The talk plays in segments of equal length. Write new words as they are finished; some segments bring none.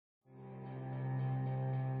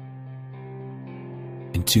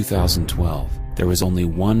In 2012, there was only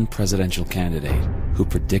one presidential candidate who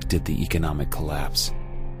predicted the economic collapse,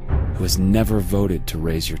 who has never voted to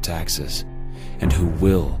raise your taxes, and who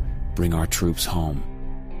will bring our troops home.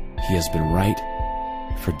 He has been right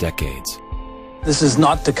for decades. This is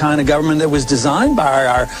not the kind of government that was designed by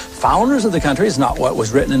our founders of the country. It's not what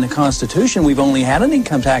was written in the Constitution. We've only had an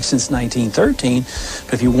income tax since 1913.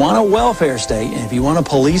 But if you want a welfare state, and if you want to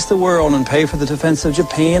police the world and pay for the defense of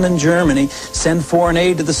Japan and Germany, send foreign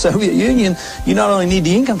aid to the Soviet Union, you not only need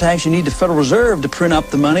the income tax, you need the Federal Reserve to print up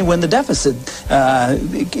the money when the deficit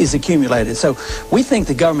is accumulated. So we think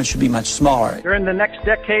the government should be much smaller. During the next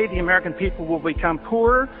decade, the American people will become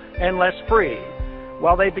poorer and less free,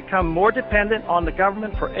 while they become more dependent on the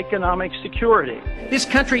government for economic security. This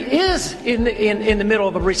country is in the middle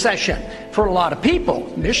of a recession for a lot of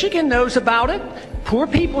people. Michigan knows about it. Poor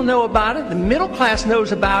people know about it. The middle class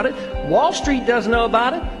knows about it. Wall Street doesn't know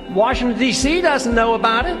about it. Washington, D.C. doesn't know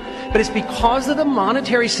about it. But it's because of the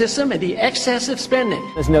monetary system and the excessive spending.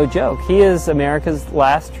 There's no joke. He is America's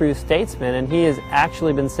last true statesman, and he has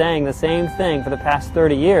actually been saying the same thing for the past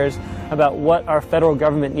 30 years about what our federal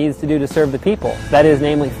government needs to do to serve the people. That is,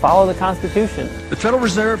 namely, follow the Constitution. The Federal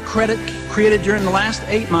Reserve credit created during the last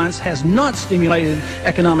 8 months has not stimulated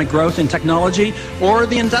economic growth in technology or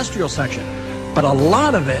the industrial section. But a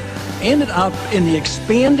lot of it ended up in the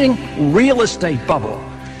expanding real estate bubble.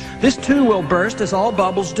 This too will burst, as all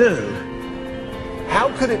bubbles do.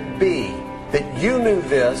 How could it be that you knew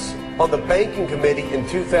this on the banking committee in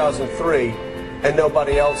 2003 and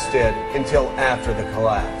nobody else did until after the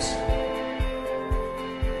collapse?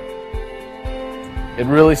 It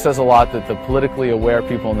really says a lot that the politically aware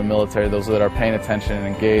people in the military, those that are paying attention and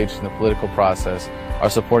engaged in the political process, are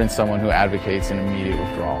supporting someone who advocates an immediate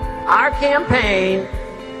withdrawal. Our campaign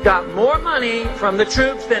got more money from the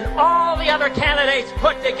troops than all the other candidates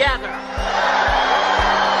put together.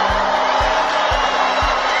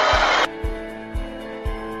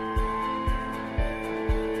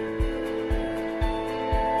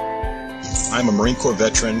 I'm a Marine Corps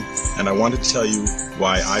veteran, and I wanted to tell you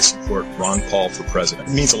why I support Ron Paul for president.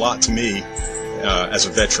 It means a lot to me as a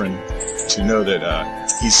veteran to know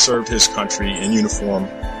that he's served his country in uniform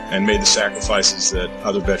and made the sacrifices that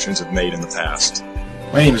other veterans have made in the past.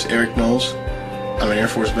 My name is Eric Knowles. I'm an Air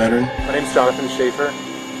Force veteran. My name is Jonathan Schaefer.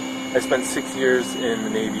 I spent 6 years in the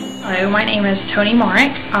Navy. Hello, my name is Tony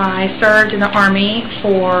Marek. I served in the Army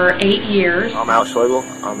for 8 years. I'm Al Schlegel.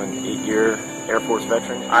 I'm an 8-year Air Force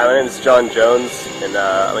veteran. Hi, my name is John Jones, and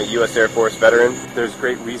I'm a U.S. Air Force veteran. There's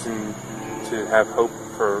great reason to have hope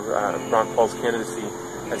for Ron Paul's candidacy,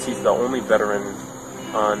 as he's the only veteran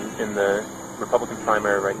in the Republican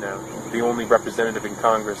primary right now. The only representative in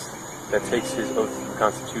Congress that takes his oath to the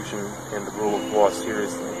Constitution and the rule of law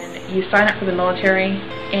seriously. You sign up for the military,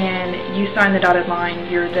 and you sign the dotted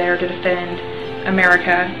line. You're there to defend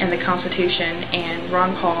America and the Constitution, and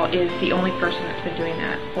Ron Paul is the only person that's been doing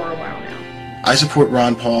that for a while now. I support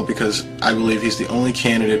Ron Paul because I believe he's the only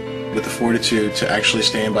candidate with the fortitude to actually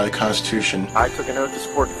stand by the Constitution. I took an oath to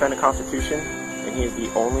support and defend the Constitution, and he is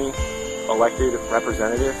the only elected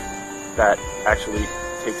representative that actually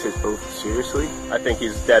takes his oath seriously. I think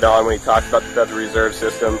he's dead on when he talks about the Federal Reserve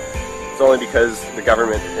System. It's only because the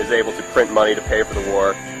government is able to print money to pay for the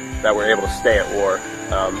war that we're able to stay at war.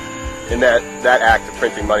 And that act of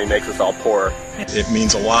printing money makes us all poorer. It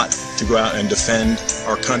means a lot to go out and defend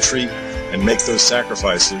our country and make those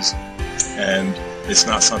sacrifices, and it's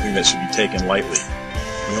not something that should be taken lightly.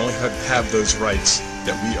 We only have those rights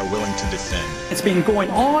that we are willing to defend. It's been going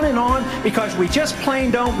on and on because we just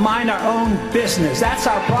plain don't mind our own business. That's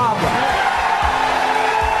our problem.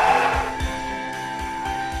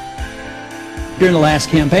 During the last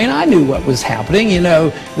campaign, I knew what was happening. You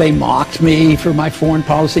know, they mocked me for my foreign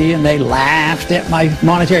policy and they laughed at my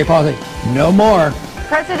monetary policy. No more.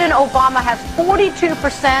 President Obama has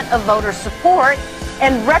 42% of voter support,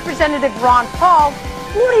 and Representative Ron Paul,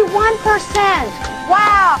 41%.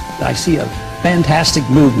 Wow. I see a fantastic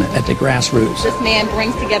movement at the grassroots. This man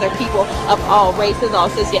brings together people of all races, all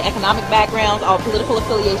socioeconomic backgrounds, all political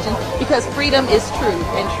affiliations, because freedom is truth,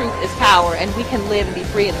 and truth is power, and we can live and be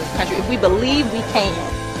free in this country. If we believe, we can.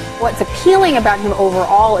 What's appealing about him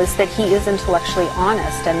overall is that he is intellectually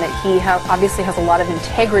honest and that he obviously has a lot of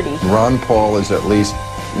integrity. Ron Paul is at least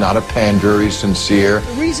not a pander, he's sincere.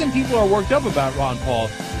 The reason people are worked up about Ron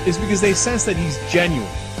Paul is because they sense that he's genuine.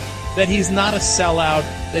 that he's not a sellout,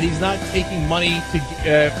 that he's not taking money to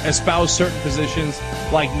espouse certain positions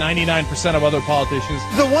like 99% of other politicians.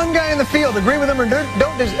 The one guy in the field, agree with him or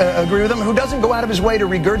don't agree with him, who doesn't go out of his way to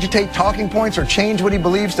regurgitate talking points or change what he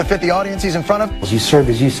believes to fit the audience he's in front of. You served,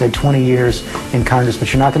 as you said, 20 years in Congress,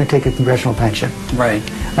 but you're not going to take a congressional pension. Right.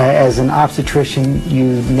 As an obstetrician,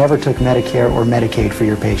 you never took Medicare or Medicaid for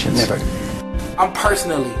your patients. Never. I'm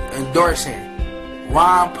personally endorsing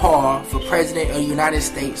Ron Paul for President of the United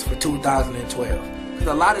States for 2012. Because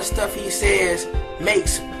a lot of stuff he says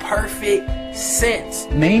makes perfect sense.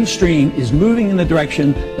 Mainstream is moving in the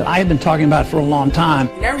direction that I have been talking about for a long time.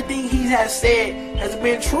 And everything he has said has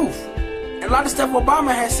been truth. And a lot of stuff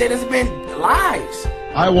Obama has said has been lies.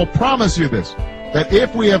 I will promise you this, that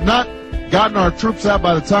if we have not gotten our troops out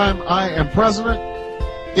by the time I am president,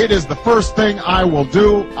 it is the first thing I will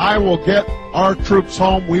do. I will get our troops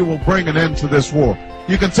home. We will bring an end to this war.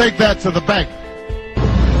 You can take that to the bank.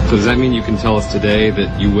 So does that mean you can tell us today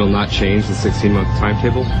that you will not change the 16-month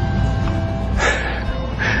timetable?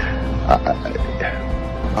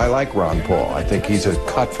 I like Ron Paul. I think he's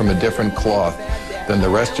cut from a different cloth than the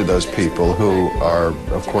rest of those people who are,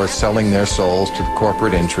 of course, selling their souls to the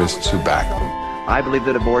corporate interests who back them. I believe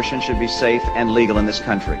that abortion should be safe and legal in this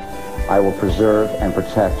country. I will preserve and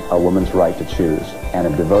protect a woman's right to choose, and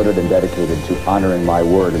am devoted and dedicated to honoring my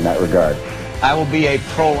word in that regard. I will be a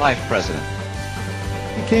pro-life president.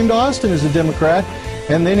 He came to Austin as a Democrat,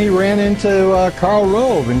 and then he ran into Karl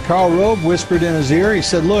Rove, and Karl Rove whispered in his ear, he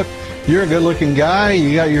said, look, you're a good-looking guy,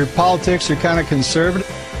 you got your politics are kind of conservative.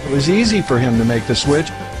 It was easy for him to make the switch.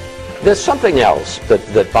 There's something else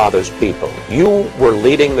that bothers people. You were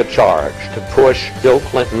leading the charge to push Bill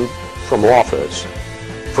Clinton from office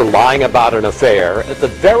for lying about an affair. At the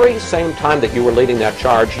very same time that you were leading that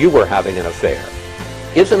charge, you were having an affair.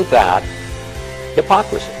 Isn't that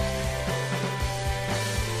hypocrisy?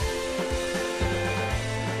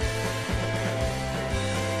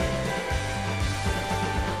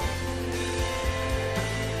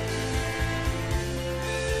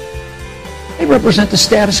 They represent the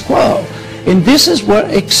status quo. And this is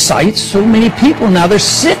what excites so many people now. They're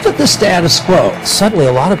sick of the status quo. Suddenly,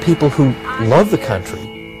 a lot of people who love the country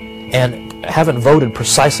and haven't voted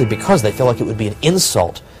precisely because they feel like it would be an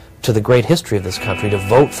insult to the great history of this country to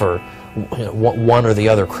vote for one or the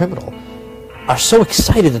other criminal are so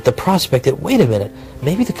excited at the prospect that, wait a minute,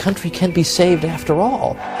 maybe the country can be saved after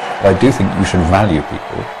all. I do think you should value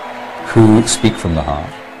people who speak from the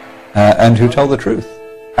heart and who tell the truth.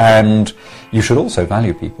 And you should also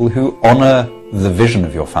value people who honor the vision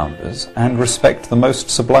of your founders and respect the most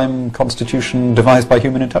sublime constitution devised by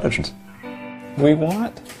human intelligence. We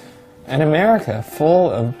want an America full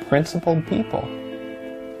of principled people,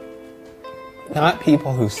 not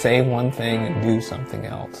people who say one thing and do something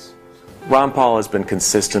else. Ron Paul has been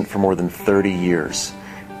consistent for more than 30 years,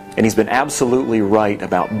 and he's been absolutely right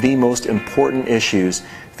about the most important issues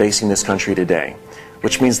facing this country today,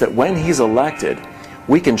 which means that when he's elected,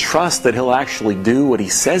 we can trust that he'll actually do what he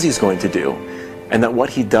says he's going to do, and that what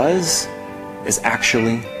he does is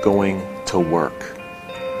actually going to work.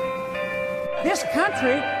 This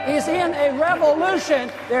country is in a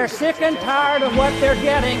revolution. They're sick and tired of what they're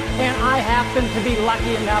getting, and I happen to be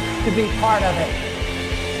lucky enough to be part of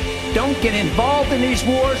it. Don't get involved in these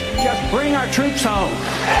wars. Just bring our troops home.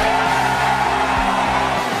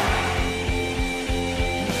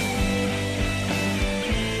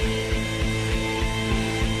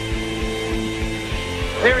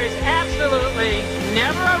 There is absolutely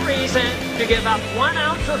never a reason to give up 1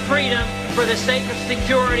 ounce of freedom for the sake of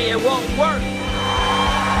security. It won't work.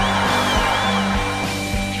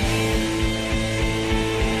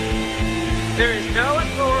 There is no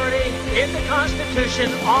authority in the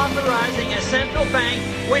Constitution authorizing a central bank,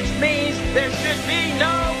 which means there should be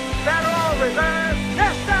no Federal Reserve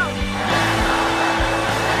System.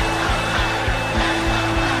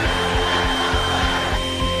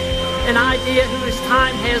 An idea whose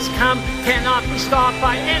time has come cannot be stopped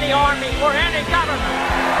by any army or any government.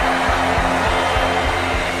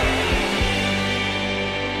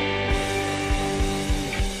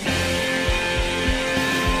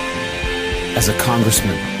 As a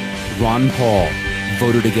congressman, Ron Paul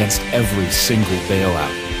voted against every single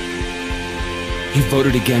bailout. He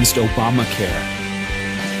voted against Obamacare.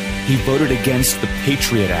 He voted against the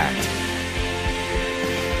Patriot Act.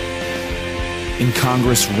 In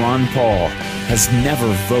Congress, Ron Paul has never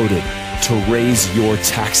voted to raise your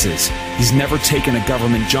taxes. He's never taken a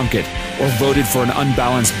government junket or voted for an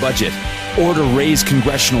unbalanced budget or to raise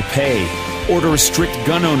congressional pay or to restrict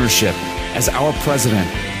gun ownership. As our president,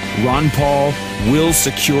 Ron Paul will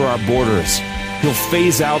secure our borders. He'll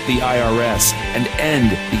phase out the IRS and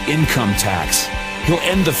end the income tax. He'll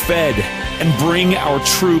end the Fed and bring our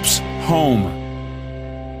troops home.